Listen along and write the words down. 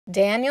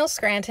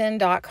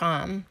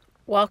DanielScranton.com.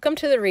 Welcome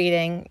to the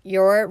reading,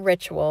 Your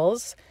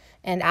Rituals,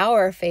 and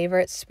our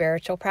favorite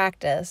spiritual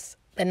practice,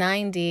 the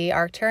 9D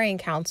Arcturian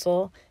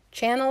Council,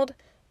 channeled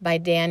by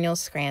Daniel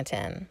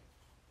Scranton.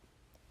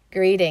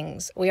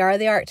 Greetings, we are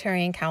the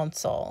Arcturian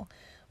Council.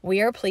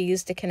 We are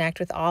pleased to connect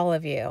with all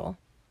of you.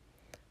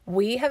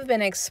 We have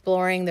been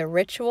exploring the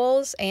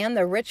rituals and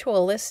the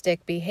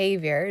ritualistic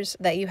behaviors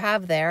that you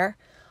have there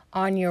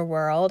on your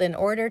world in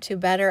order to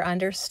better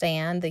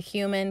understand the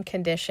human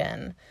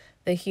condition,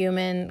 the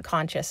human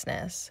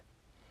consciousness.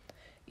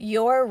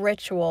 Your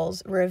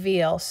rituals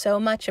reveal so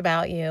much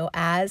about you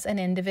as an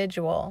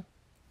individual.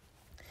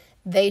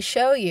 They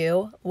show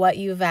you what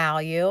you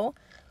value,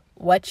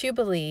 what you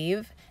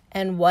believe,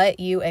 and what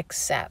you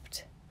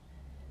accept.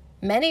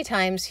 Many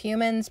times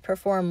humans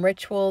perform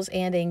rituals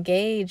and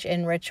engage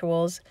in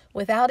rituals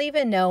without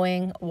even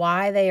knowing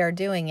why they are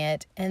doing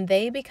it, and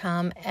they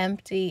become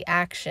empty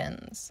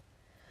actions.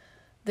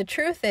 The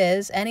truth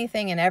is,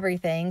 anything and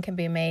everything can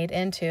be made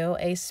into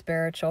a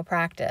spiritual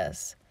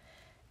practice.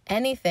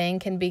 Anything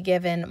can be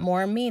given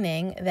more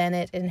meaning than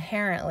it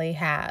inherently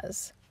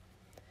has.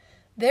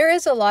 There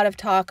is a lot of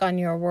talk on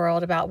your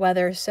world about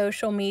whether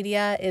social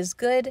media is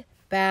good,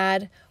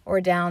 bad,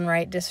 or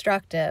downright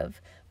destructive.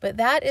 But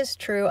that is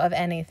true of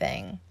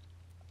anything.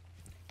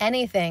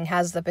 Anything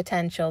has the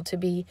potential to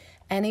be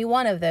any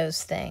one of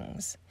those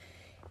things.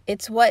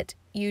 It's what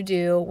you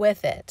do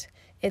with it.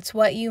 It's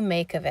what you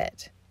make of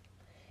it.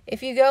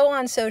 If you go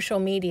on social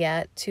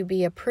media to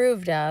be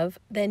approved of,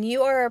 then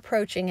you are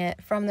approaching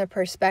it from the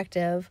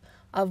perspective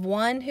of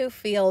one who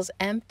feels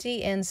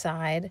empty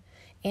inside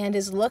and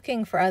is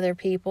looking for other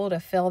people to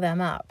fill them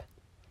up.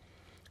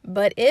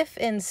 But if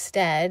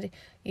instead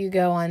you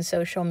go on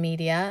social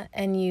media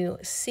and you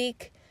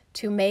seek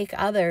to make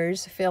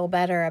others feel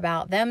better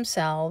about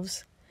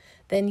themselves,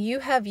 then you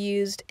have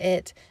used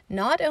it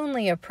not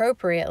only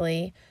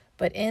appropriately,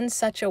 but in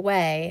such a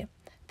way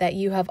that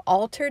you have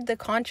altered the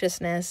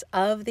consciousness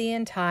of the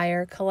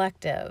entire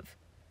collective.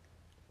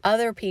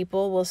 Other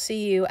people will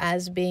see you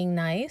as being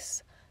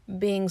nice,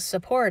 being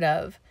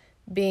supportive,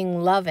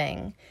 being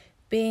loving,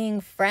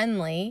 being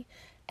friendly,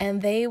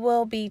 and they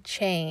will be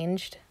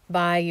changed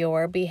by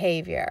your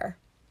behavior.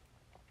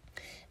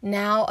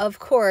 Now, of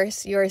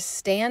course, your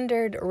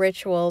standard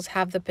rituals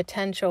have the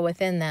potential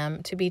within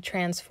them to be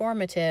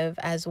transformative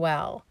as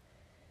well.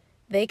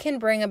 They can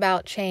bring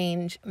about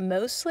change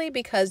mostly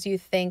because you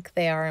think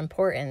they are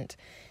important.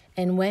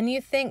 And when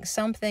you think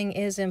something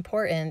is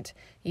important,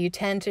 you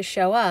tend to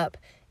show up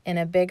in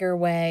a bigger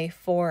way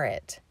for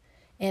it.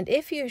 And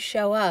if you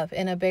show up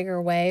in a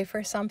bigger way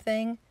for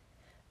something,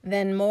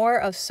 then more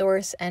of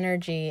source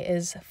energy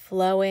is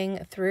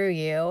flowing through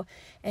you,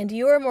 and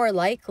you are more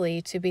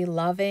likely to be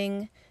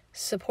loving,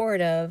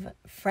 supportive,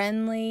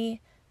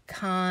 friendly,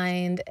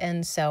 kind,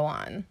 and so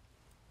on.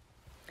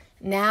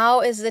 Now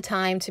is the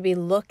time to be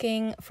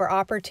looking for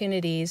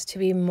opportunities to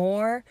be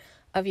more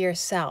of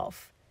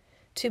yourself,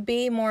 to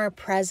be more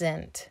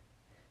present,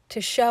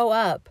 to show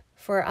up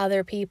for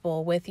other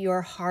people with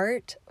your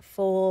heart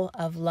full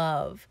of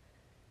love.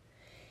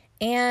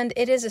 And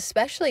it is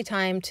especially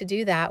time to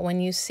do that when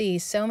you see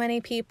so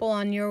many people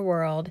on your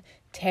world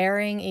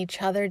tearing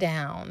each other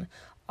down,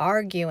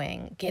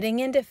 arguing, getting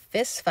into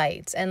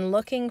fistfights, and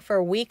looking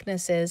for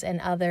weaknesses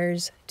in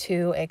others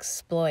to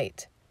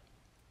exploit.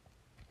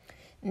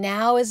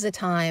 Now is the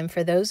time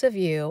for those of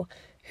you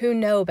who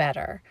know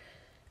better,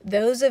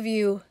 those of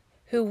you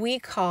who we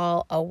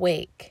call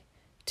awake,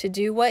 to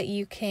do what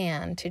you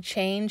can to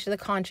change the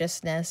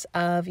consciousness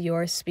of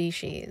your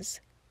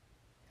species.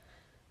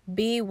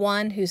 Be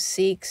one who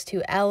seeks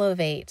to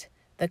elevate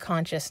the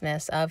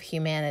consciousness of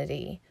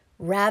humanity,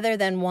 rather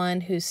than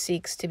one who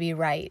seeks to be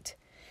right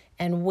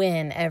and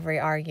win every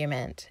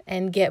argument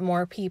and get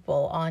more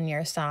people on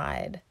your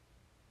side.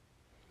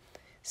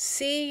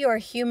 See your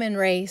human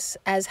race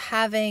as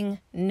having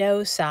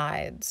no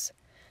sides,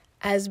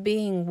 as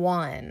being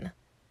one,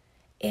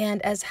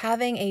 and as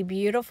having a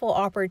beautiful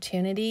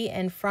opportunity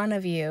in front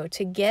of you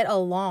to get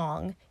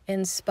along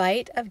in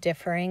spite of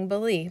differing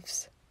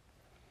beliefs.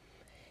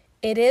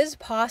 It is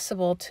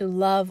possible to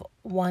love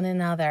one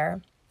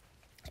another,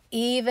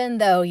 even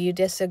though you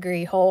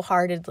disagree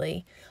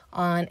wholeheartedly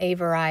on a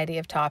variety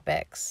of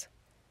topics.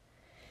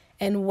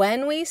 And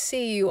when we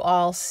see you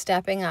all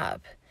stepping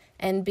up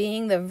and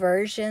being the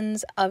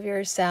versions of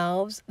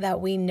yourselves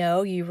that we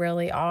know you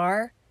really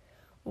are,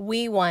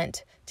 we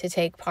want to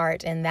take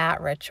part in that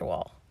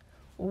ritual.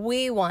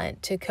 We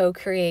want to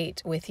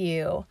co-create with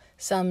you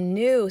some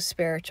new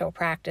spiritual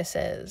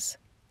practices.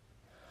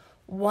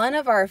 One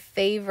of our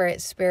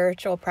favorite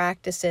spiritual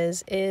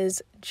practices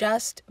is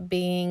just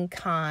being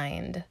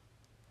kind.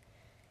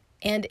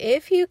 And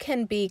if you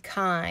can be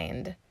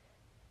kind,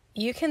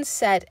 you can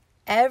set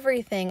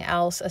everything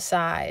else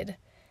aside,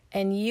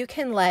 and you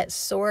can let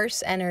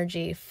source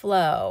energy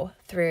flow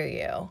through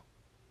you.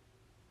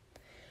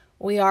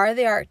 We are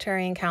the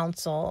Arcturian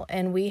Council,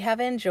 and we have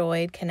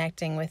enjoyed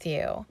connecting with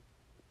you.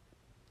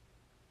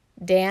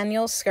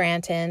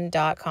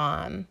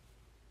 DanielScranton.com